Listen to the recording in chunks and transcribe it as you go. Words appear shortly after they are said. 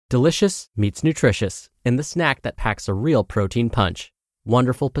Delicious meets nutritious in the snack that packs a real protein punch.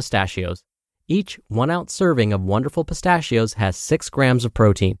 Wonderful Pistachios. Each 1-ounce serving of Wonderful Pistachios has 6 grams of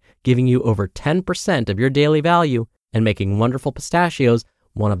protein, giving you over 10% of your daily value and making Wonderful Pistachios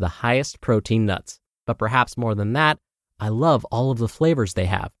one of the highest protein nuts. But perhaps more than that, I love all of the flavors they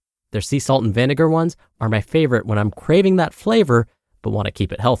have. Their sea salt and vinegar ones are my favorite when I'm craving that flavor but want to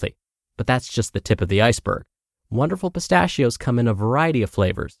keep it healthy. But that's just the tip of the iceberg. Wonderful Pistachios come in a variety of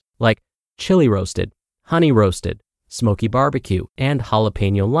flavors, like chili roasted, honey roasted, smoky barbecue, and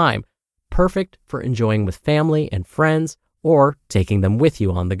jalapeno lime, perfect for enjoying with family and friends or taking them with you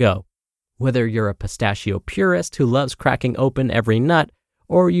on the go. Whether you're a pistachio purist who loves cracking open every nut,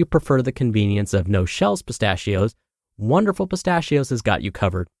 or you prefer the convenience of no-shells pistachios, Wonderful Pistachios has got you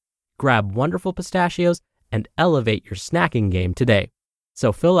covered. Grab Wonderful Pistachios and elevate your snacking game today.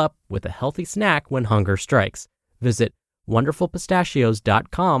 So fill up with a healthy snack when hunger strikes. Visit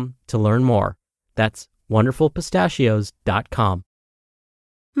wonderfulpistachios.com to learn more. That's wonderfulpistachios.com.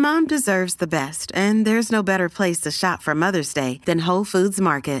 Mom deserves the best, and there's no better place to shop for Mother's Day than Whole Foods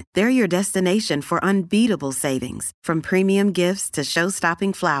Market. They're your destination for unbeatable savings, from premium gifts to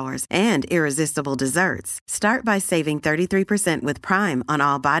show-stopping flowers and irresistible desserts. Start by saving 33% with Prime on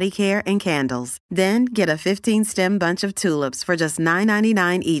all body care and candles. Then get a 15-stem bunch of tulips for just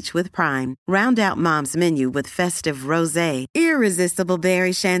 $9.99 each with Prime. Round out Mom's menu with festive rosé, irresistible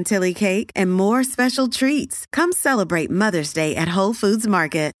berry chantilly cake, and more special treats. Come celebrate Mother's Day at Whole Foods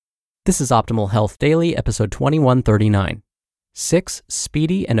Market. This is Optimal Health Daily, episode 2139. 6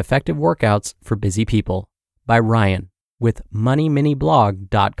 Speedy and Effective Workouts for Busy People by Ryan with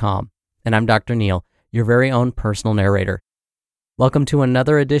MoneyMiniBlog.com. And I'm Dr. Neil, your very own personal narrator. Welcome to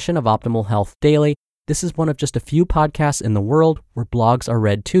another edition of Optimal Health Daily. This is one of just a few podcasts in the world where blogs are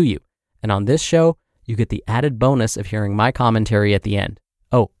read to you. And on this show, you get the added bonus of hearing my commentary at the end.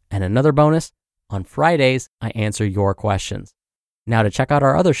 Oh, and another bonus, on Fridays, I answer your questions. Now, to check out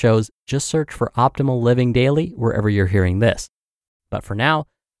our other shows, just search for Optimal Living Daily wherever you're hearing this. But for now,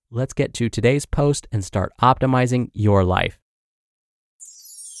 let's get to today's post and start optimizing your life.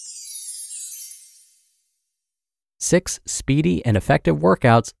 6 Speedy and Effective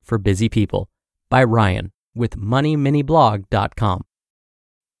Workouts for Busy People by Ryan with MoneyMiniBlog.com.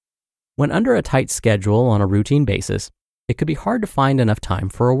 When under a tight schedule on a routine basis, it could be hard to find enough time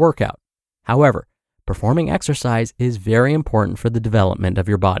for a workout. However, performing exercise is very important for the development of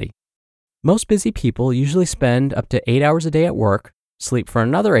your body. Most busy people usually spend up to 8 hours a day at work, sleep for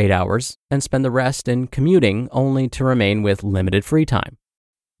another 8 hours, and spend the rest in commuting only to remain with limited free time.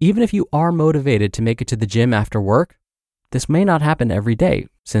 Even if you are motivated to make it to the gym after work, this may not happen every day,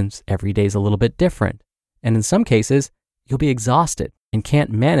 since every day is a little bit different. And in some cases, you'll be exhausted and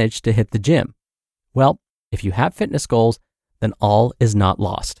can't manage to hit the gym. Well, if you have fitness goals, then all is not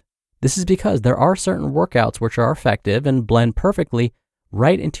lost. This is because there are certain workouts which are effective and blend perfectly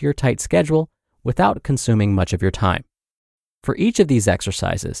right into your tight schedule without consuming much of your time. For each of these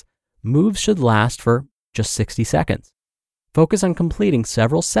exercises, moves should last for just 60 seconds. Focus on completing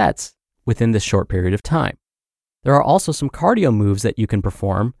several sets within this short period of time. There are also some cardio moves that you can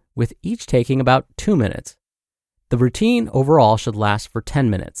perform, with each taking about 2 minutes. The routine overall should last for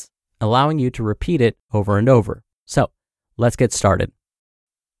 10 minutes, allowing you to repeat it over and over. So, let's get started.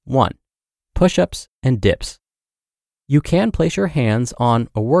 1. Push-ups and dips. You can place your hands on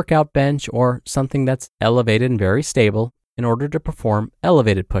a workout bench or something that's elevated and very stable in order to perform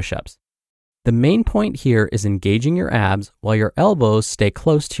elevated push-ups. The main point here is engaging your abs while your elbows stay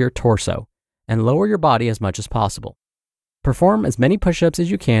close to your torso and lower your body as much as possible. Perform as many push-ups as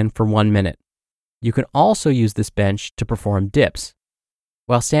you can for 1 minute. You can also use this bench to perform dips.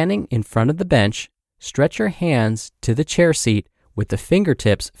 While standing in front of the bench, stretch your hands to the chair seat with the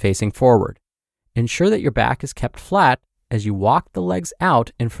fingertips facing forward. Ensure that your back is kept flat as you walk the legs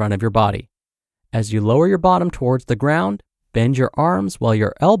out in front of your body. As you lower your bottom towards the ground, bend your arms while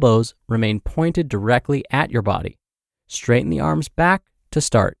your elbows remain pointed directly at your body. Straighten the arms back to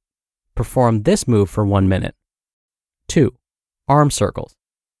start. Perform this move for 1 minute. 2. Arm circles.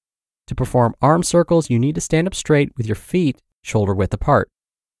 To perform arm circles, you need to stand up straight with your feet shoulder width apart.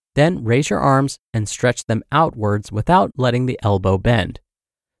 Then raise your arms and stretch them outwards without letting the elbow bend.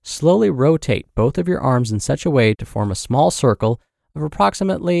 Slowly rotate both of your arms in such a way to form a small circle of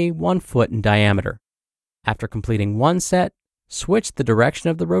approximately 1 foot in diameter. After completing one set, switch the direction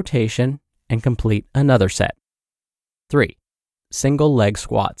of the rotation and complete another set. 3. Single leg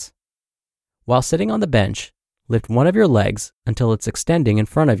squats. While sitting on the bench, lift one of your legs until it's extending in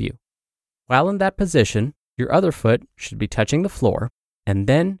front of you. While in that position, your other foot should be touching the floor, and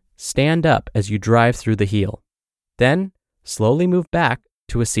then stand up as you drive through the heel. Then, slowly move back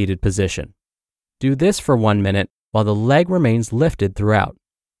to a seated position. Do this for 1 minute while the leg remains lifted throughout.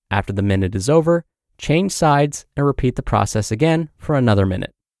 After the minute is over, change sides and repeat the process again for another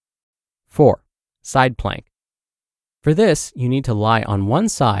minute. 4. Side plank. For this, you need to lie on one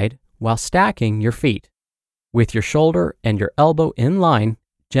side while stacking your feet. With your shoulder and your elbow in line,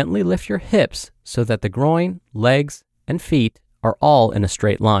 gently lift your hips so that the groin, legs, and feet are all in a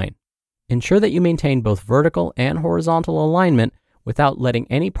straight line. Ensure that you maintain both vertical and horizontal alignment without letting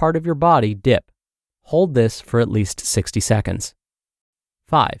any part of your body dip. Hold this for at least 60 seconds.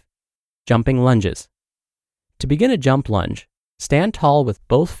 5. Jumping lunges. To begin a jump lunge, stand tall with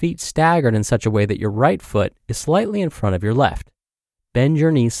both feet staggered in such a way that your right foot is slightly in front of your left. Bend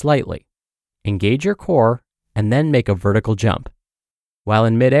your knees slightly. Engage your core and then make a vertical jump. While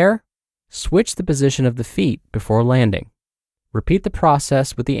in midair, switch the position of the feet before landing. Repeat the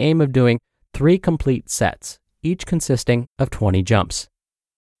process with the aim of doing 3 complete sets, each consisting of 20 jumps.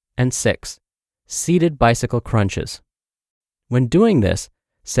 And 6. Seated bicycle crunches. When doing this,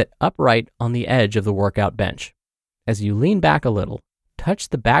 sit upright on the edge of the workout bench. As you lean back a little, touch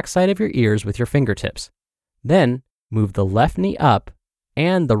the backside of your ears with your fingertips. Then, move the left knee up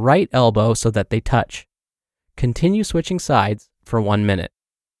and the right elbow so that they touch. Continue switching sides for 1 minute.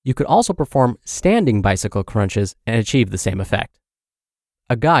 You could also perform standing bicycle crunches and achieve the same effect.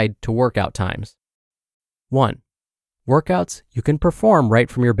 A guide to workout times. 1. Workouts you can perform right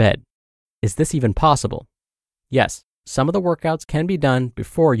from your bed. Is this even possible? Yes, some of the workouts can be done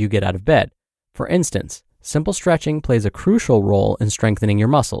before you get out of bed. For instance, simple stretching plays a crucial role in strengthening your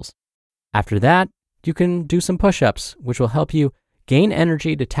muscles. After that, you can do some push-ups, which will help you gain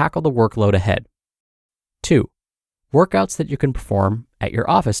energy to tackle the workload ahead. 2. Workouts that you can perform at your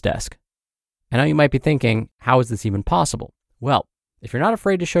office desk. I know you might be thinking, how is this even possible? Well, if you're not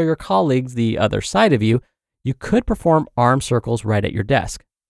afraid to show your colleagues the other side of you, you could perform arm circles right at your desk.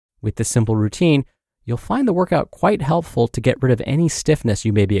 With this simple routine, you'll find the workout quite helpful to get rid of any stiffness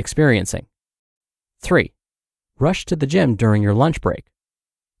you may be experiencing. 3. Rush to the gym during your lunch break.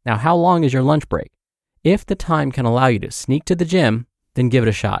 Now, how long is your lunch break? If the time can allow you to sneak to the gym, then give it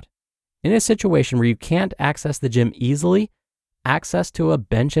a shot. In a situation where you can't access the gym easily, access to a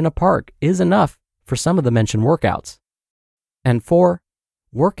bench in a park is enough for some of the mentioned workouts. And 4,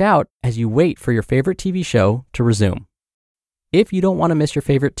 work out as you wait for your favorite TV show to resume. If you don't want to miss your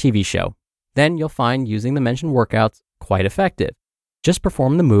favorite TV show, then you'll find using the mentioned workouts quite effective. Just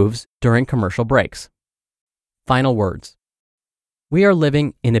perform the moves during commercial breaks. Final words. We are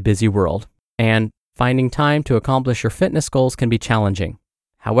living in a busy world, and finding time to accomplish your fitness goals can be challenging.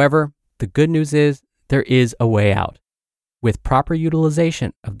 However, the good news is there is a way out. With proper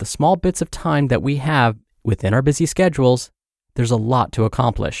utilization of the small bits of time that we have within our busy schedules, there's a lot to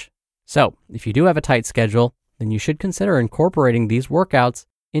accomplish. So, if you do have a tight schedule, then you should consider incorporating these workouts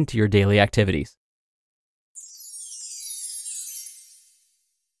into your daily activities.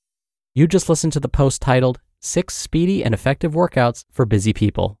 You just listened to the post titled 6 Speedy and Effective Workouts for Busy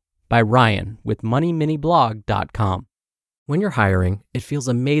People by Ryan with MoneyMiniBlog.com. When you're hiring, it feels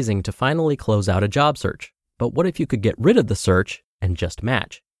amazing to finally close out a job search. But what if you could get rid of the search and just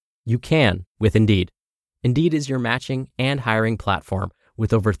match? You can with Indeed. Indeed is your matching and hiring platform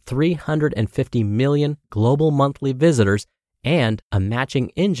with over 350 million global monthly visitors and a matching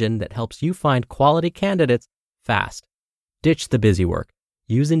engine that helps you find quality candidates fast. Ditch the busy work.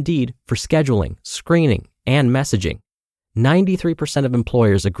 Use Indeed for scheduling, screening, and messaging. 93% of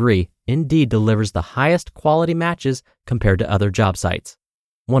employers agree Indeed delivers the highest quality matches compared to other job sites.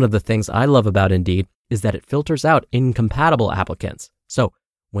 One of the things I love about Indeed is that it filters out incompatible applicants. So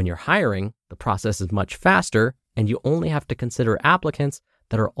when you're hiring, the process is much faster and you only have to consider applicants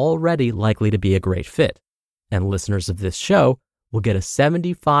that are already likely to be a great fit. And listeners of this show will get a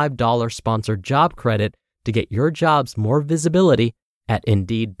 $75 sponsored job credit to get your jobs more visibility at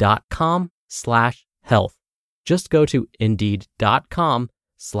Indeed.com/health. Just go to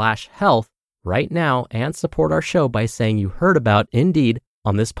Indeed.com/health right now and support our show by saying you heard about Indeed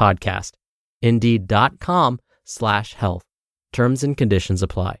on this podcast. Indeed.com/health. Terms and conditions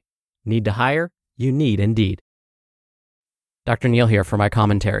apply. Need to hire? You need Indeed. Dr. Neil here for my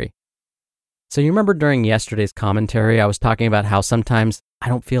commentary. So you remember during yesterday's commentary, I was talking about how sometimes I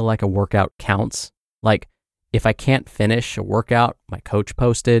don't feel like a workout counts. Like if I can't finish a workout my coach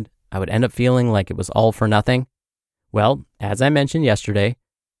posted, I would end up feeling like it was all for nothing. Well, as I mentioned yesterday,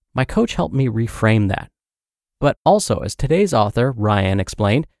 my coach helped me reframe that. But also, as today's author, Ryan,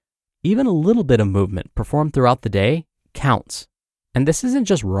 explained, even a little bit of movement performed throughout the day counts. And this isn't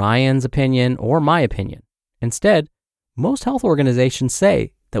just Ryan's opinion or my opinion. Instead, most health organizations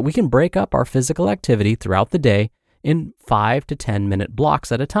say that we can break up our physical activity throughout the day in 5 to 10 minute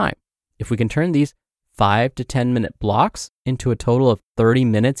blocks at a time. If we can turn these 5 to 10 minute blocks into a total of 30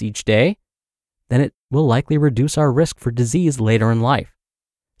 minutes each day, then it will likely reduce our risk for disease later in life.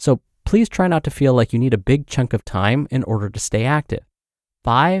 So please try not to feel like you need a big chunk of time in order to stay active.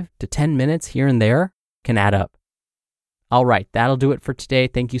 5 to 10 minutes here and there can add up. All right, that'll do it for today.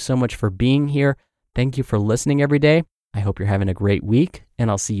 Thank you so much for being here. Thank you for listening every day. I hope you're having a great week, and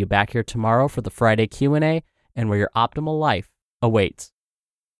I'll see you back here tomorrow for the Friday Q&A and where your optimal life awaits.